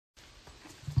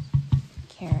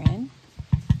Karen,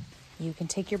 you can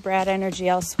take your brat energy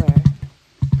elsewhere.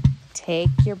 Take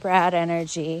your brat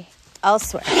energy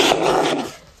elsewhere.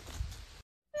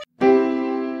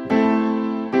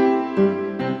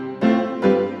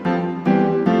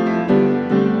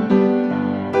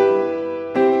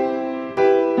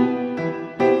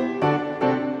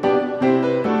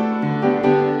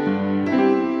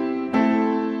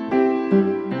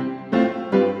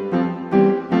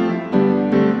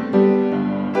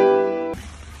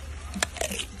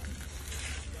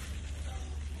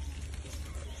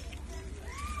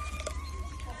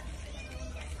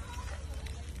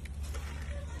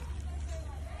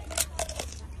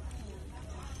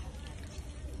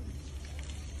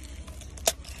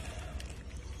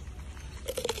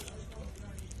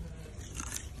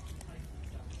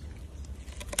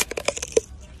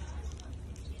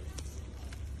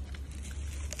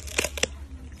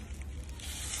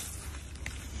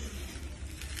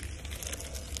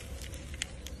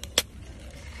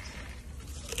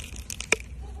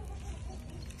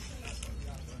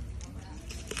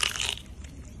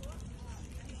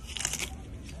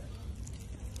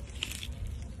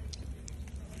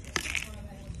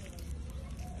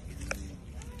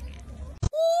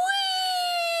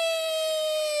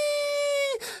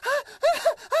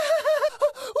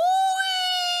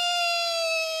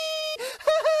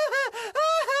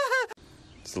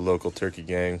 It's the local turkey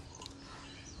gang.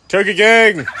 Turkey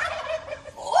gang!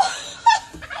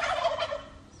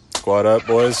 Squad up,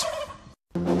 boys.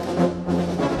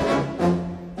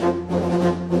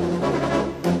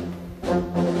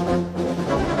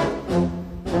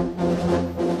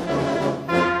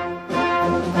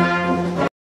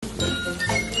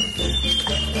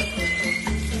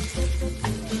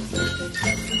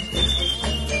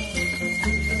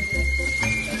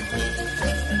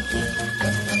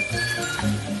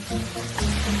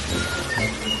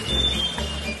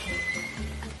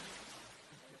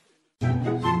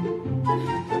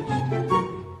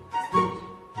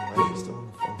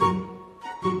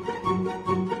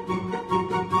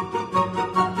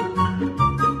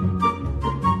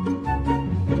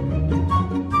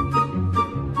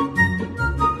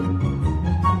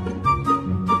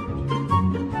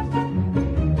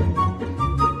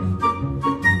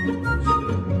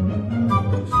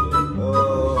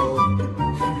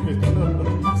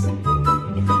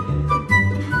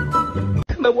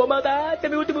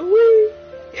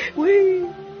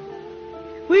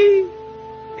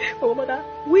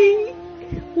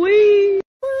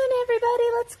 Come on, everybody,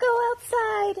 let's go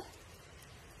outside.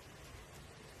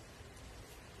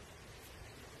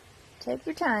 Take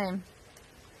your time.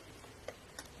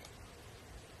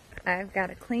 I've got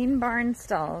to clean barn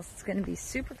stalls. It's going to be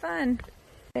super fun.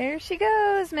 There she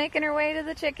goes, making her way to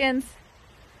the chickens.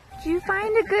 Did you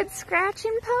find a good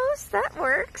scratching post? That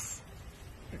works.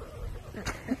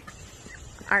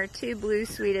 Our two blue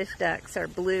Swedish ducks are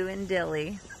Blue and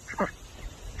Dilly.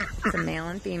 It's a male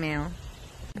and female.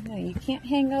 No, you can't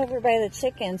hang over by the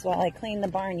chickens while I clean the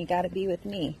barn. You gotta be with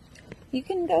me. You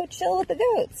can go chill with the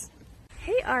goats.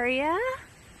 Hey, Aria.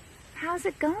 How's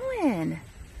it going?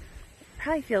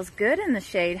 Probably feels good in the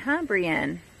shade, huh,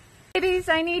 Brienne? Babies,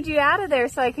 I need you out of there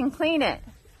so I can clean it.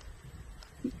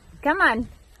 Come on.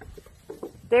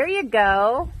 There you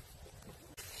go.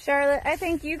 Charlotte, I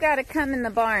think you gotta come in the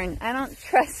barn. I don't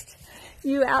trust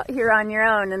you out here on your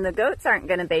own, and the goats aren't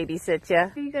gonna babysit you.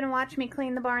 Are you gonna watch me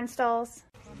clean the barn stalls?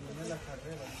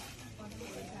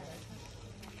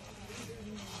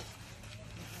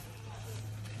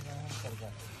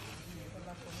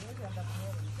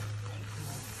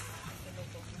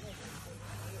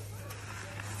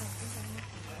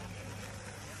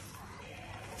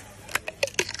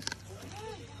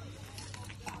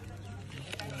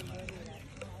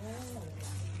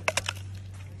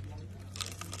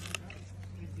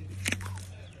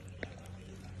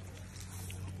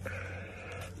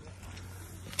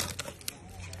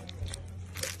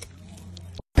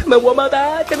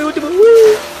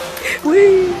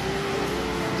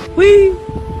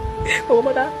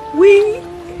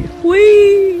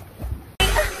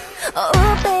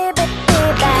 Oh baby,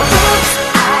 baby,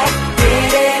 I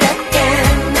did it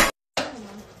again.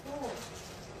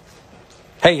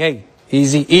 Hey, hey,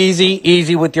 easy, easy,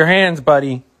 easy with your hands,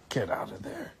 buddy. Get out of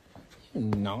there. You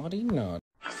naughty, naughty.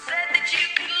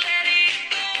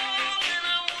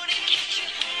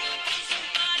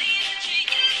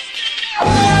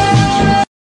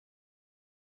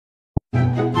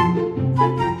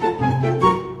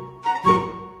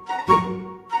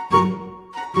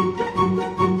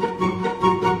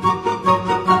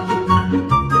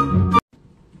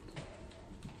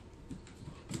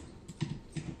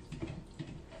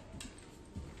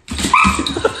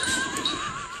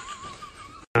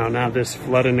 now this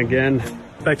flooding again.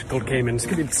 Spectacled caimans,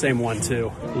 could be the same one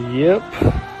too. Yep,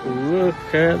 look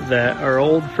at that. Our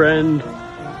old friend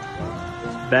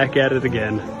back at it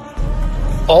again.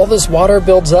 All this water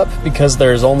builds up because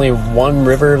there's only one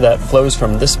river that flows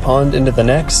from this pond into the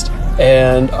next.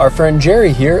 And our friend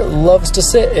Jerry here loves to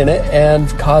sit in it and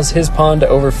cause his pond to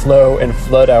overflow and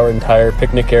flood our entire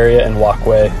picnic area and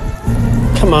walkway.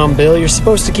 Come on, Bill, you're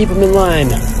supposed to keep him in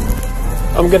line.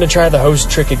 I'm gonna try the hose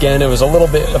trick again. It was a little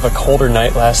bit of a colder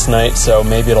night last night, so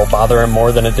maybe it'll bother him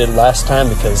more than it did last time,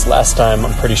 because last time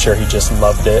I'm pretty sure he just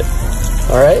loved it.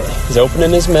 Alright, he's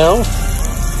opening his mouth.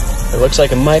 It looks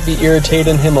like it might be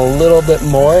irritating him a little bit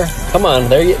more. Come on,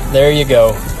 there you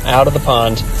go. Out of the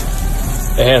pond.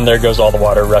 And there goes all the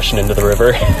water rushing into the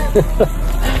river.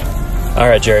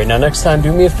 Alright, Jerry, now next time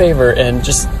do me a favor and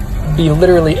just be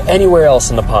literally anywhere else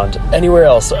in the pond. Anywhere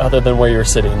else other than where you're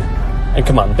sitting. And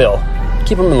come on, Bill.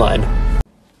 Keep him in line.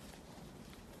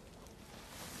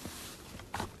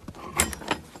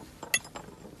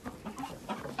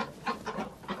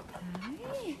 Ay,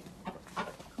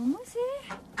 ¿cómo se?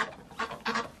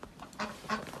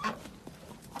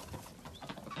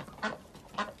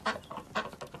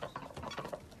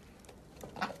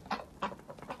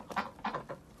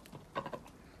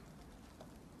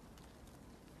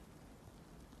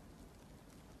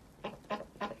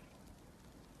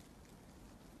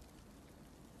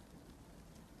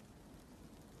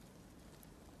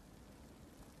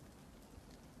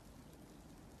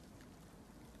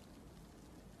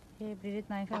 Привет,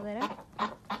 моя халера.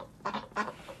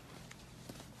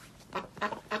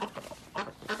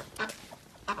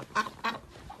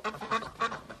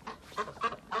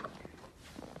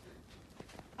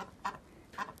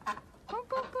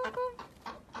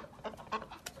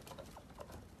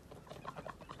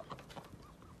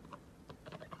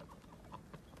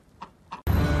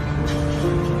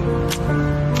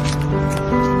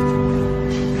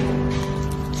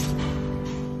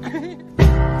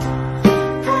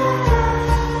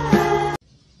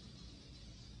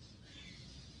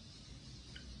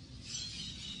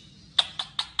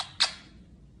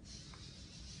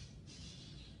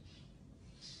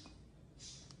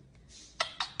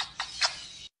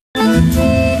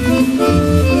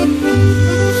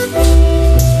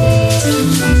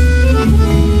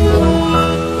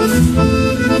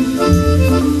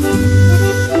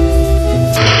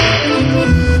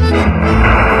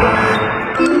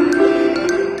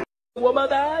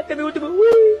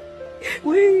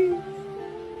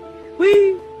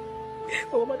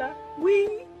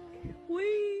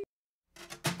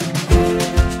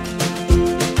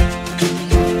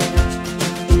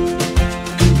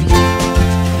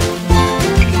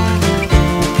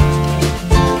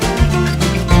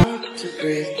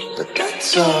 But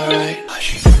that's alright.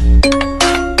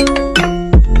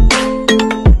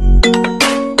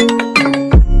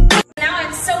 Now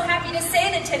I'm so happy to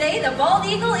say that today the bald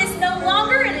eagle is no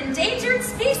longer an endangered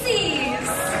species.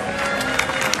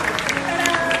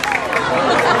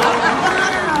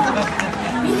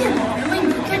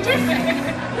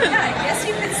 Yeah, I guess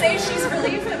you could say she's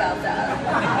relieved about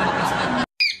that.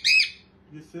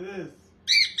 Yes, it is.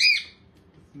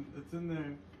 It's in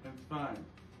there. It's fine.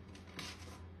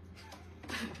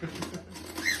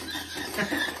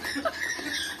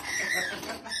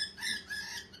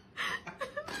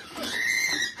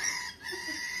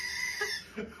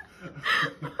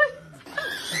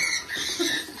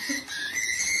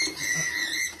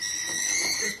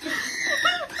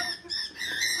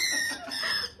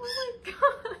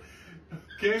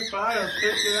 Okay, fine, I'll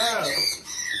take it out.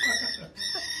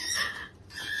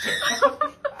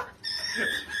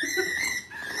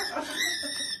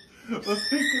 Let's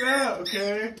take it out,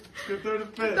 okay? Go throw the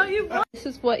fit. This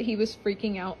is what he was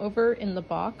freaking out over in the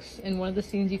box. In one of the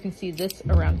scenes, you can see this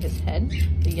around his head,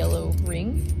 the yellow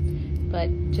ring. But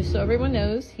just so everyone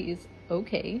knows, he's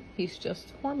okay. He's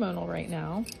just hormonal right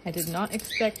now. I did not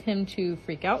expect him to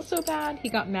freak out so bad. He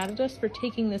got mad at us for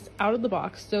taking this out of the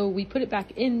box, so we put it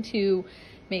back in to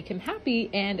make him happy,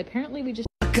 and apparently we just...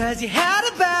 Cause you had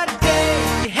a bad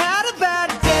day, you had a bad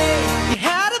day, you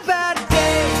had a bad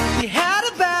day, you had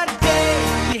a bad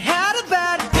day, you had a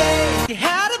bad day, you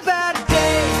had a bad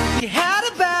day, you had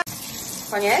a bad...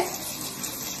 Koniec?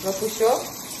 Ropusiu?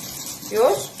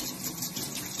 Już?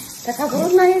 Taka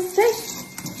brudna jesteś?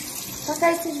 Taka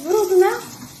jesteś brudna?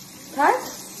 Tak?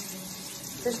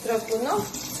 Chcesz trochę brudno?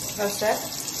 Proszę.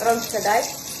 Rączkę daj.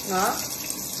 No.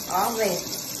 O, myj.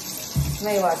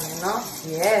 Myj ładnie, no.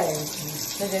 Jej.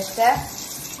 Coś jeszcze?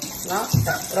 No.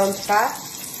 Tak. Rączka.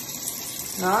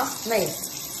 No. Myj.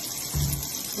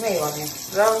 Myj ładnie.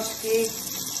 Rączki.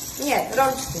 Nie,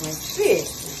 rączki myj.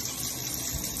 Świetnie.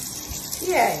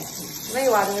 Jej, myj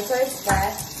ładnie, to jest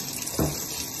P.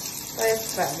 To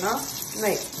jest P, no.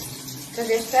 Myj. Coś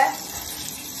jeszcze?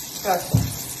 Proszę.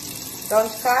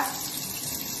 Rączka.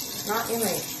 No i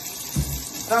myj.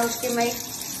 Rączki myj.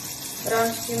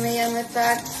 Rączki myjemy,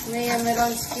 tak. Myjemy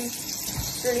rączki.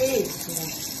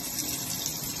 Ślicznie.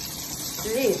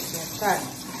 Ślicznie, tak.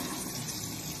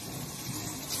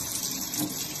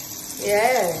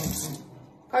 Jest.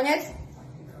 Koniec?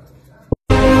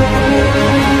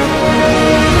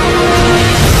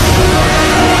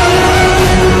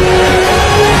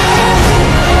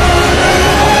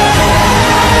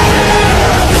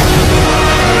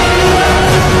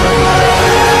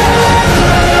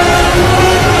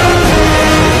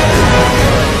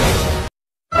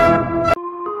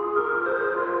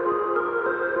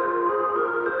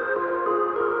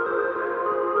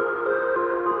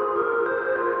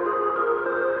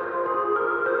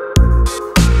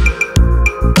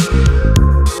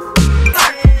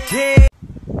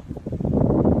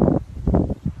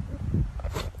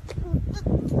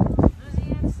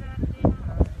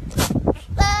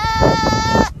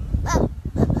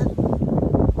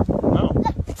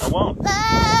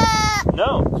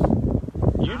 No,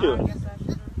 you do it.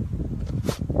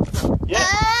 Yeah.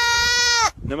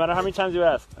 No matter how many times you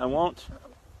ask, I won't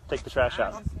take the trash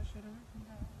out.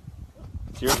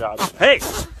 It's your job. Hey!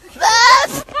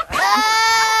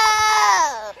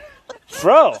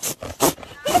 Bro!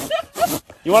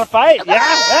 You want to fight?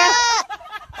 Yeah?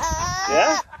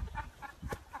 Yeah?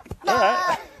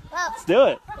 Alright. Let's do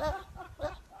it.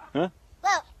 Huh?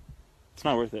 It's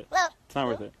not worth it. It's not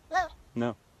worth it.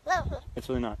 No. It's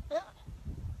really not.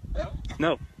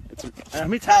 No. It's how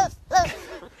many times?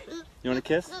 You want a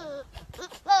kiss?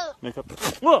 Make up.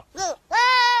 Whoa!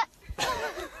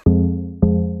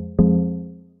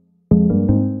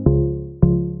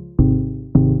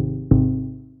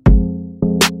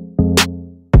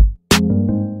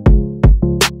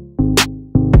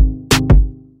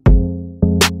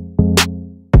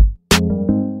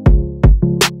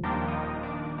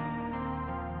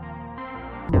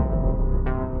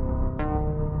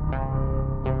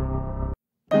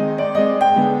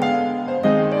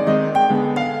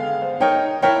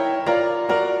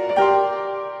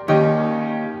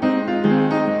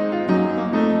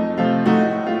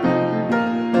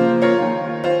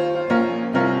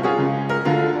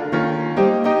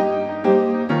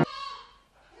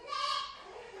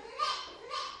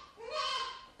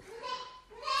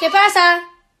 ¿Qué pasa?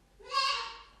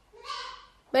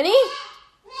 Vení.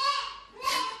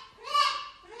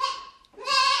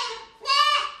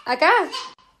 Acá.